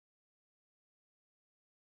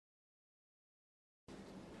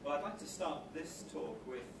Well, I'd like to start this talk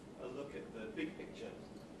with a look at the big picture.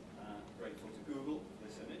 Grateful to Google for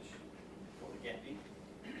this image, for the get me.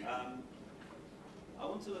 I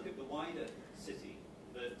want to look at the wider city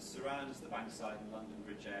that surrounds the Bankside and London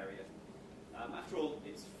Bridge area. After all,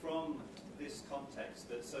 it's from this context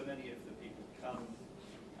that so many of the people come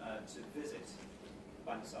to visit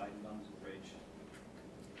Bankside and London Bridge.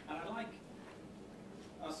 And I'd like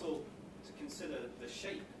us all to consider the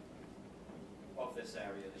shape of this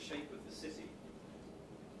area, the shape of the city.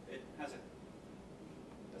 It has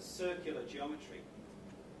a circular geometry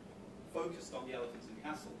focused on the Elephant and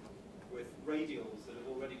Castle, with radials that have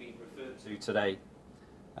already been referred to today.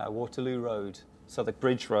 Waterloo Road, Southwark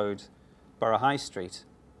Bridge Road, Borough High Street.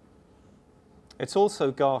 It's also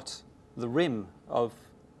got the rim of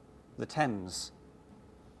the Thames.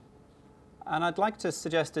 And I'd like to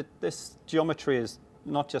suggest that this geometry is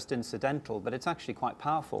not just incidental, but it's actually quite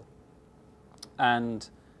powerful. And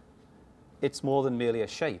it's more than merely a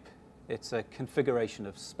shape. It's a configuration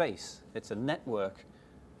of space. It's a network,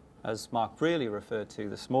 as Mark Brearley referred to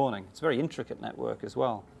this morning. It's a very intricate network as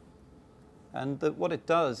well. And what it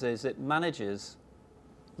does is it manages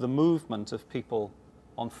the movement of people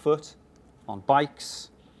on foot, on bikes,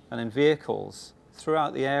 and in vehicles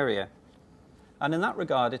throughout the area. And in that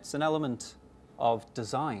regard, it's an element of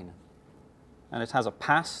design. And it has a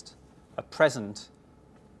past, a present,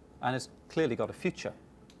 and it's clearly got a future.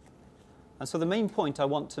 And so the main point I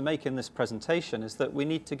want to make in this presentation is that we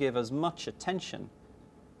need to give as much attention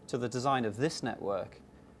to the design of this network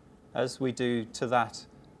as we do to that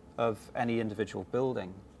of any individual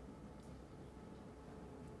building.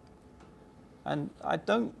 And I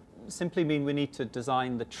don't simply mean we need to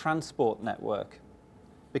design the transport network,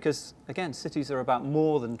 because, again, cities are about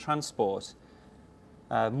more than transport,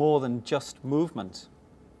 more than just movement.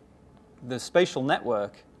 The spatial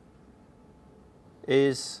network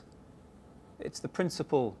it's the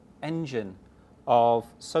principal engine of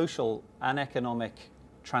social and economic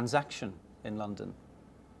transaction in London.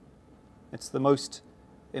 It's the most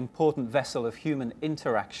important vessel of human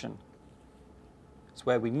interaction. It's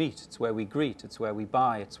where we meet, it's where we greet, it's where we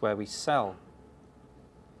buy, it's where we sell.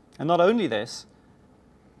 And not only this,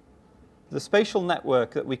 the spatial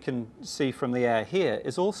network that we can see from the air here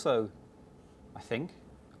is also, I think,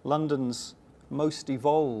 London's most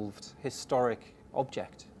evolved historic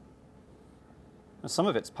object. And some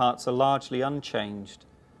of its parts are largely unchanged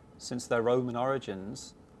since their Roman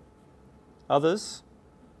origins. Others,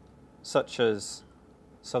 such as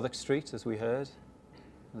Southwark Street, as we heard,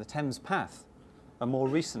 and the Thames Path, are more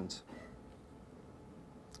recent.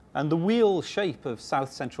 And the wheel shape of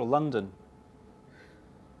South Central London,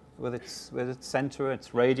 with its centre, its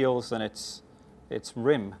radials, and its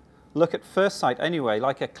rim, look at first sight anyway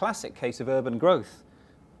like a classic case of urban growth,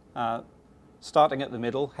 starting at the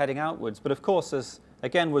middle, heading outwards. But of course, as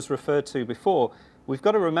again was referred to before, we've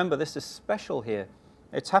got to remember this is special here.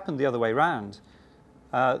 It's happened the other way round.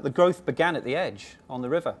 The growth began at the edge on the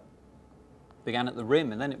river, began at the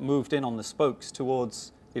rim, and then it moved in on the spokes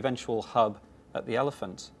towards the eventual hub at the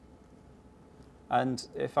Elephant. And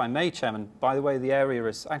if I may, Chairman, by the way, the area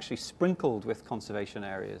is actually sprinkled with conservation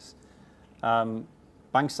areas.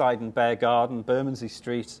 Bankside and Bear Garden, Bermondsey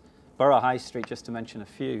Street, Borough High Street, just to mention a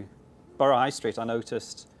few. Borough High Street, I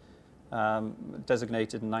noticed,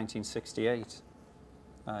 designated in 1968,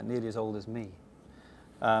 nearly as old as me.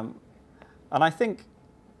 And I think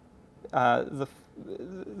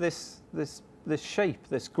this shape,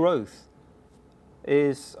 this growth,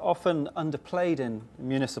 is often underplayed in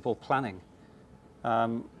municipal planning.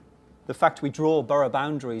 The fact we draw borough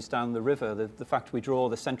boundaries down the river, the fact we draw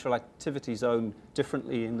the central activity zone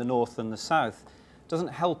differently in the north and the south, doesn't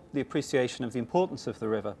help the appreciation of the importance of the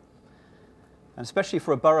river. And especially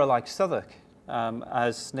for a borough like Southwark,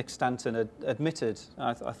 as Nick Stanton had admitted,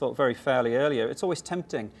 I thought very fairly earlier, it's always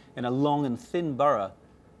tempting in a long and thin borough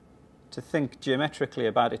to think geometrically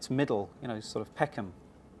about its middle, sort of Peckham.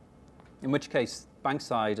 In which case,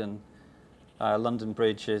 Bankside and London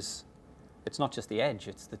Bridge it's not just the edge,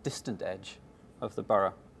 it's the distant edge of the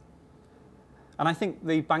borough. And I think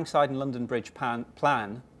the Bankside and London Bridge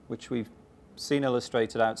plan, which we've seen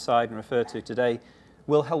illustrated outside and referred to today,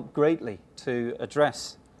 will help greatly to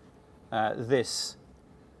address this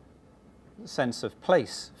sense of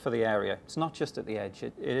place for the area. It's not just at the edge,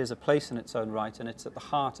 it is a place in its own right, and it's at the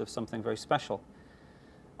heart of something very special.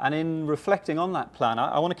 And in reflecting on that plan,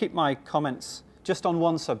 I want to keep my comments just on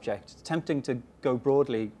one subject. It's tempting to go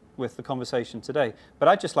broadly with the conversation today, but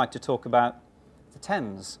I'd just like to talk about the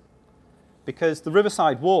Thames, because the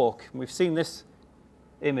Riverside Walk, and we've seen this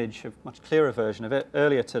image, a much clearer version of it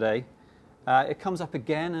earlier today, it comes up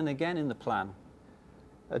again and again in the plan.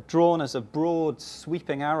 drawn as a broad,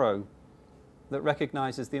 sweeping arrow that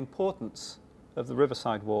recognises the importance of the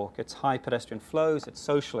riverside walk, its high pedestrian flows, its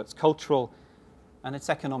social, its cultural, and its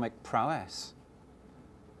economic prowess.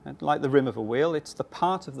 And like the rim of a wheel, it's the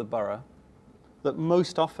part of the borough that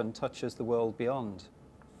most often touches the world beyond.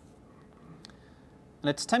 And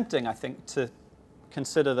it's tempting, I think, to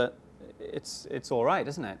consider that it's all right,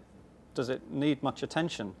 isn't it? Does it need much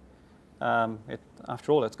attention?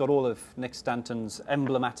 After all, it's got all of Nick Stanton's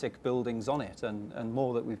emblematic buildings on it and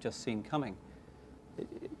more that we've just seen coming.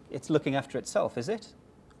 It's looking after itself, is it?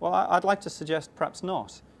 Well, I'd like to suggest perhaps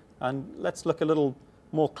not. And let's look a little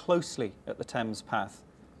more closely at the Thames path.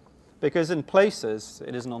 Because in places,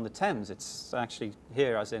 it isn't on the Thames. It's actually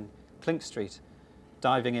here, as in Clink Street,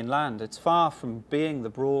 diving inland. It's far from being the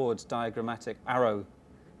broad diagrammatic arrow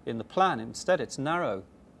in the plan. Instead, it's narrow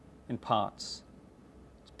in parts.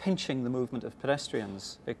 It's pinching the movement of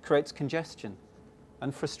pedestrians. It creates congestion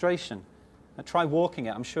and frustration. And try walking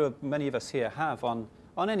it. I'm sure many of us here have on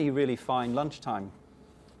any really fine lunchtime,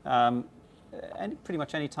 pretty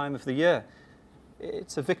much any time of the year.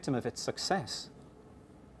 It's a victim of its success.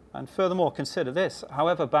 And furthermore, consider this.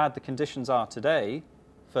 However bad the conditions are today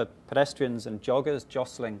for pedestrians and joggers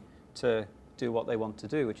jostling to do what they want to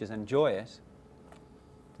do, which is enjoy it,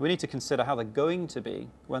 we need to consider how they're going to be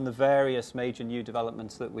when the various major new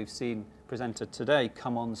developments that we've seen presented today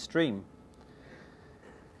come on stream.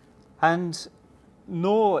 And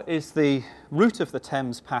nor is the route of the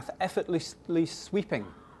Thames path effortlessly sweeping,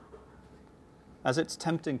 as it's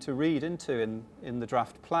tempting to read into in the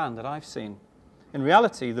draft plan that I've seen. In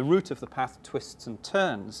reality, the route of the path twists and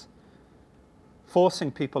turns,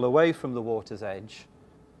 forcing people away from the water's edge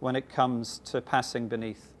when it comes to passing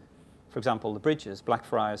beneath, for example, the bridges,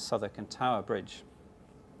 Blackfriars, Southwark and Tower Bridge,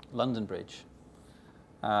 London Bridge.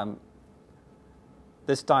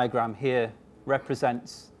 This diagram here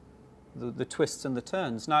represents the twists and the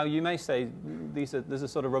turns. Now, you may say there's a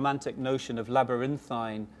sort of romantic notion of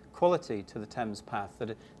labyrinthine quality to the Thames path,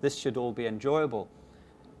 that this should all be enjoyable.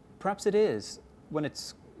 Perhaps it is when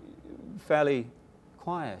it's fairly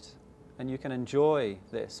quiet and you can enjoy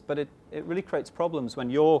this, but it really creates problems when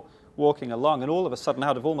you're walking along and all of a sudden,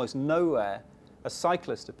 out of almost nowhere, a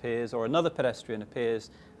cyclist appears or another pedestrian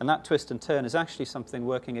appears, and that twist and turn is actually something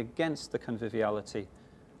working against the conviviality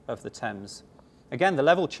of the Thames. Again, the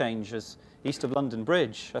level changes east of London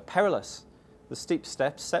Bridge are perilous. The steep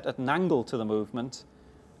steps set at an angle to the movement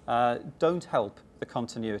don't help the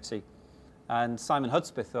continuity. And Simon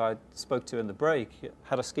Hudspeth, who I spoke to in the break,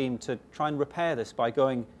 had a scheme to try and repair this by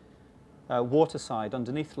going waterside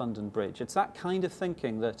underneath London Bridge. It's that kind of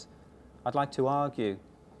thinking that I'd like to argue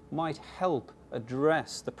might help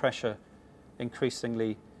address the pressure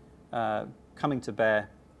increasingly coming to bear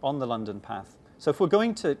on the London path. So if we're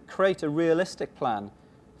going to create a realistic plan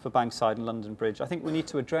for Bankside and London Bridge, I think we need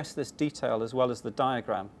to address this detail as well as the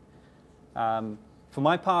diagram. For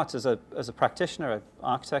my part, as a practitioner, an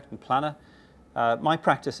architect and planner, my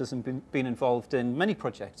practice has been involved in many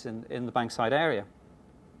projects in the Bankside area,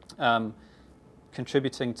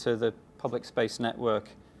 contributing to the public space network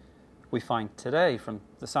we find today, from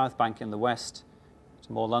the South Bank in the west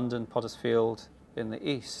to more London, Pottersfield in the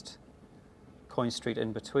east, Coin Street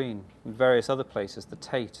in between, and various other places, the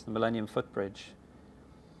Tate, the Millennium Footbridge,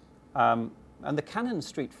 and the Cannon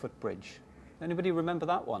Street footbridge. Anybody remember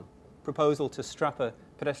that one? Proposal to strap a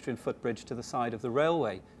pedestrian footbridge to the side of the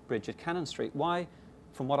railway bridge at Cannon Street. Why,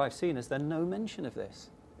 from what I've seen, is there no mention of this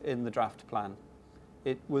in the draft plan?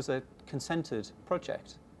 It was a consented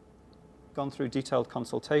project, gone through detailed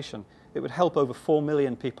consultation. It would help over 4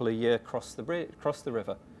 million people a year cross the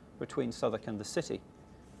river between Southwark and the city,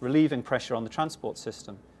 relieving pressure on the transport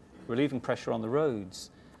system, relieving pressure on the roads.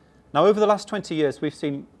 Now, over the last 20 years, we've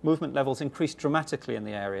seen movement levels increase dramatically in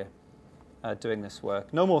the area doing this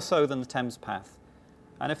work, no more so than the Thames path.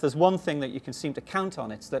 And if there's one thing that you can seem to count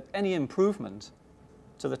on, it's that any improvement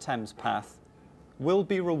to the Thames path will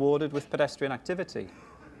be rewarded with pedestrian activity.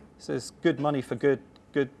 This is good money for good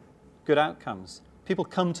outcomes. People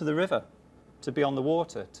come to the river to be on the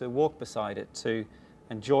water, to walk beside it, to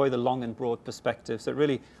enjoy the long and broad perspectives that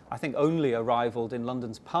really, I think, only are rivaled in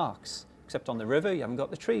London's parks. Except on the river, you haven't got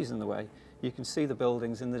the trees in the way. You can see the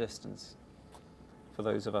buildings in the distance, for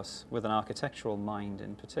those of us with an architectural mind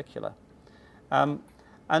in particular.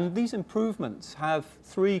 And these improvements have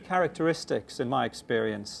three characteristics, in my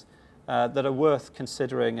experience, that are worth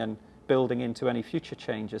considering and building into any future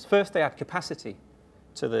changes. First, they add capacity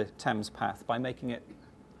to the Thames path by making it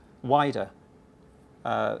wider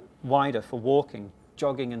for walking,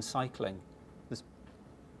 jogging and cycling. There's,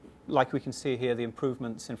 like we can see here, the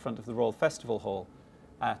improvements in front of the Royal Festival Hall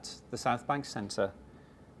at the South Bank Centre.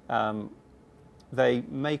 They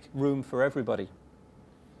make room for everybody.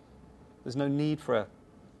 There's no need for a,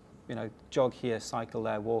 jog here, cycle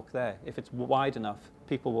there, walk there. If it's wide enough,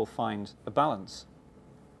 people will find a balance.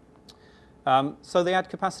 So they add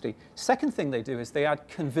capacity. Second thing they do is they add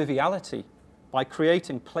conviviality by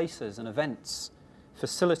creating places and events,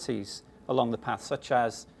 facilities along the path, such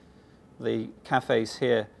as the cafes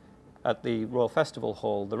here at the Royal Festival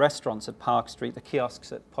Hall, the restaurants at Park Street, the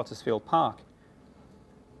kiosks at Pottersfield Park.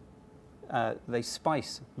 They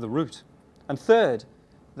spice the route. And third,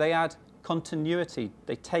 they add continuity.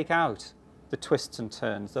 They take out the twists and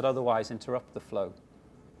turns that otherwise interrupt the flow.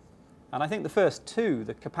 And I think the first two,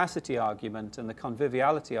 the capacity argument and the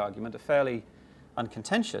conviviality argument, are fairly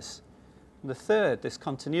uncontentious. And the third, this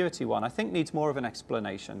continuity one, I think needs more of an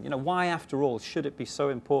explanation. Why, after all, should it be so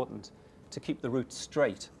important to keep the route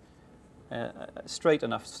straight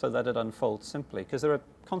enough so that it unfolds simply? Because there are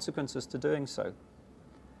consequences to doing so.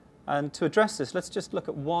 And to address this, let's just look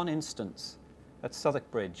at one instance at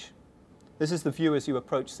Southwark Bridge. This is the view as you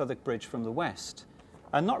approach Southwark Bridge from the west.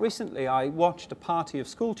 And not recently, I watched a party of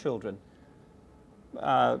school children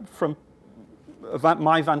from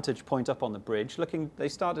my vantage point up on the bridge. They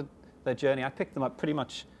started their journey. I picked them up pretty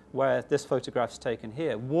much where this photograph's taken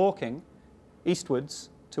here, walking eastwards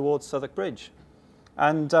towards Southwark Bridge.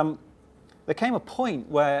 And there came a point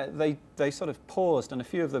where they sort of paused, and a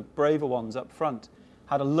few of the braver ones up front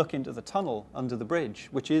had a look into the tunnel under the bridge,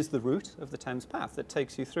 which is the route of the Thames path that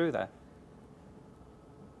takes you through there.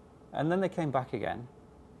 And then they came back again,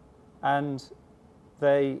 and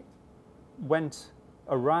they went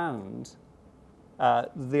around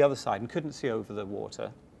the other side and couldn't see over the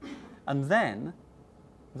water. And then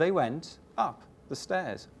they went up the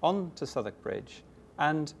stairs onto Southwark Bridge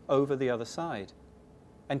and over the other side,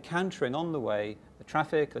 encountering on the way the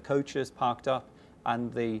traffic, the coaches parked up,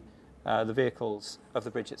 and the vehicles of the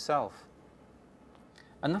bridge itself.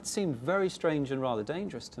 And that seemed very strange and rather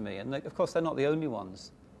dangerous to me. And of course, they're not the only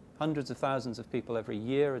ones. Hundreds of thousands of people every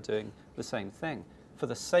year are doing the same thing. For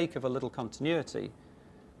the sake of a little continuity,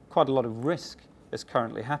 quite a lot of risk is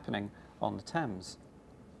currently happening on the Thames.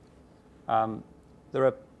 There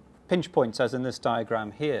are pinch points, as in this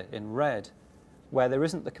diagram here in red, where there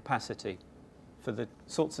isn't the capacity for the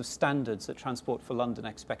sorts of standards that Transport for London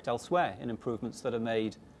expect elsewhere in improvements that are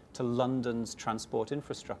made to London's transport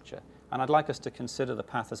infrastructure. And I'd like us to consider the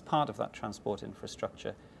path as part of that transport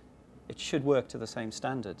infrastructure. It should work to the same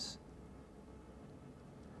standards.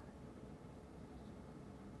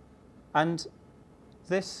 And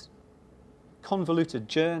this convoluted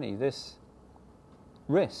journey, this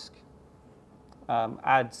risk,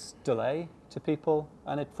 adds delay to people,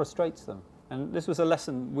 and it frustrates them. And this was a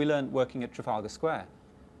lesson we learned working at Trafalgar Square,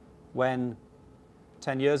 when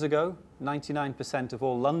 10 years ago, 99% of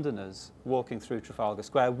all Londoners walking through Trafalgar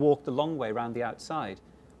Square walked the long way round the outside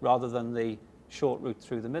rather than the short route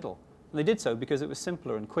through the middle. And they did so because it was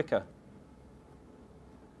simpler and quicker.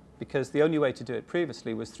 Because the only way to do it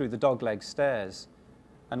previously was through the dogleg stairs.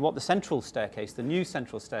 And what the central staircase, the new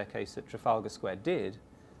central staircase at Trafalgar Square did,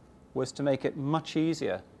 was to make it much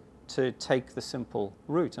easier to take the simple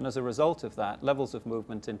route. And as a result of that, levels of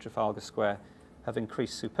movement in Trafalgar Square have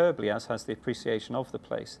increased superbly, as has the appreciation of the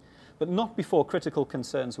place. But not before critical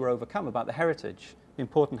concerns were overcome about the heritage, the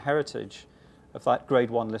important heritage of that Grade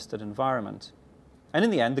 1 listed environment. And in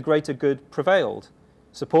the end, the greater good prevailed,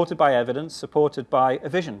 supported by evidence, supported by a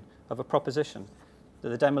vision of a proposition, that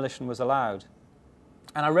the demolition was allowed.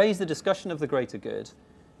 And I raise the discussion of the greater good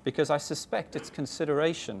because I suspect its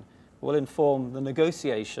consideration will inform the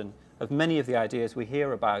negotiation of many of the ideas we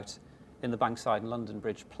hear about in the Bankside and London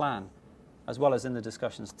Bridge plan, as well as in the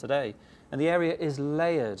discussions today. And the area is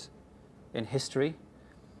layered in history.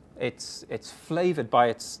 It's flavoured by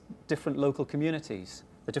its different local communities,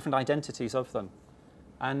 the different identities of them.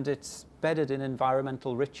 And it's bedded in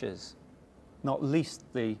environmental riches, not least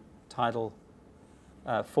the tidal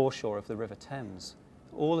foreshore of the River Thames.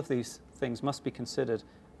 All of these things must be considered,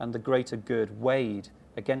 and the greater good weighed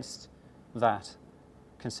against that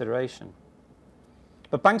consideration.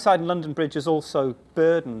 But Bankside and London Bridge is also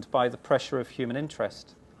burdened by the pressure of human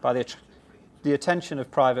interest, by the attention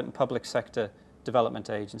of private and public sector development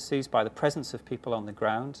agencies, by the presence of people on the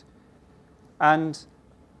ground. And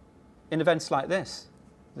in events like this,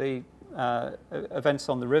 the events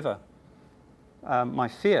on the river, my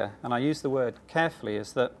fear, and I use the word carefully,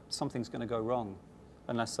 is that something's going to go wrong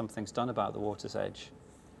unless something's done about the water's edge.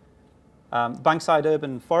 Bankside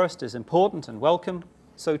urban forest is important and welcome,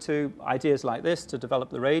 so too ideas like this to develop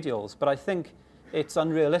the radials, but I think it's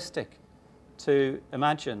unrealistic to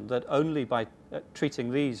imagine that only by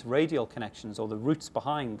treating these radial connections or the routes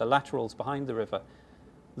behind, the laterals behind the river,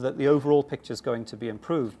 that the overall picture is going to be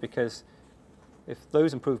improved, because if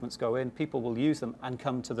those improvements go in, people will use them and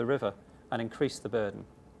come to the river and increase the burden.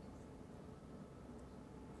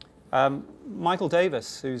 Michael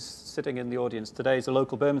Davis, who's sitting in the audience today, is a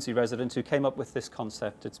local Bermondsey resident who came up with this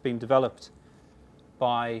concept. It's been developed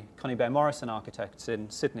by Connie Bear Morrison Architects in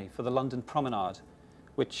Sydney for the London Promenade,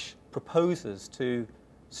 which proposes to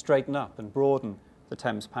straighten up and broaden the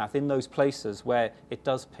Thames path in those places where it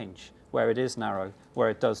does pinch, where it is narrow, where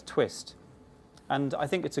it does twist. And I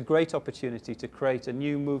think it's a great opportunity to create a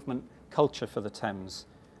new movement culture for the Thames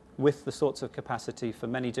with the sorts of capacity for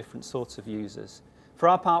many different sorts of users. For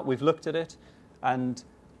our part, we've looked at it and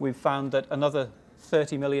we've found that another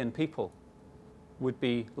 30 million people would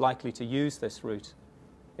be likely to use this route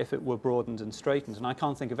if it were broadened and straightened. And I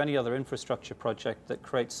can't think of any other infrastructure project that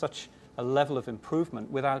creates such a level of improvement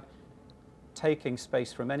without taking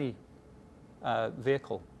space from any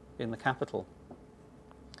vehicle in the capital.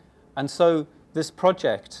 And so this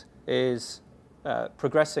project is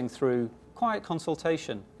progressing through quiet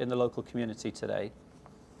consultation in the local community today.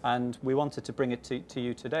 And we wanted to bring it to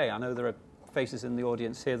you today. I know there are faces in the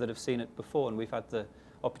audience here that have seen it before and we've had the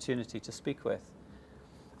opportunity to speak with.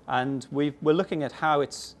 And we're looking at how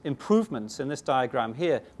its improvements in this diagram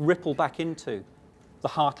here ripple back into the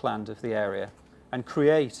heartland of the area and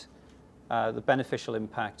create the beneficial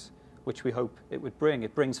impact which we hope it would bring.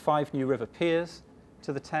 It brings 5 new river piers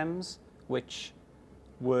to the Thames, which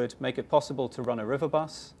would make it possible to run a river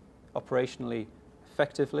bus operationally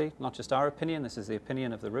effectively. Not just our opinion, this is the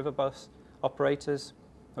opinion of the river bus operators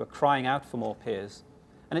who are crying out for more piers.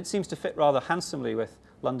 And it seems to fit rather handsomely with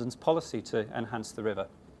London's policy to enhance the river.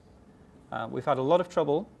 We've had a lot of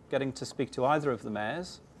trouble getting to speak to either of the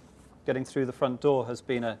mayors. Getting through the front door has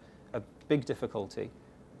been a big difficulty.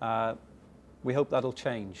 We hope that'll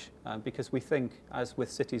change because we think, as with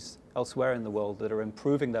cities elsewhere in the world that are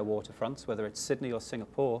improving their waterfronts, whether it's Sydney or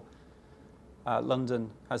Singapore, London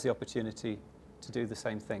has the opportunity to do the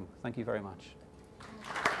same thing. Thank you very much.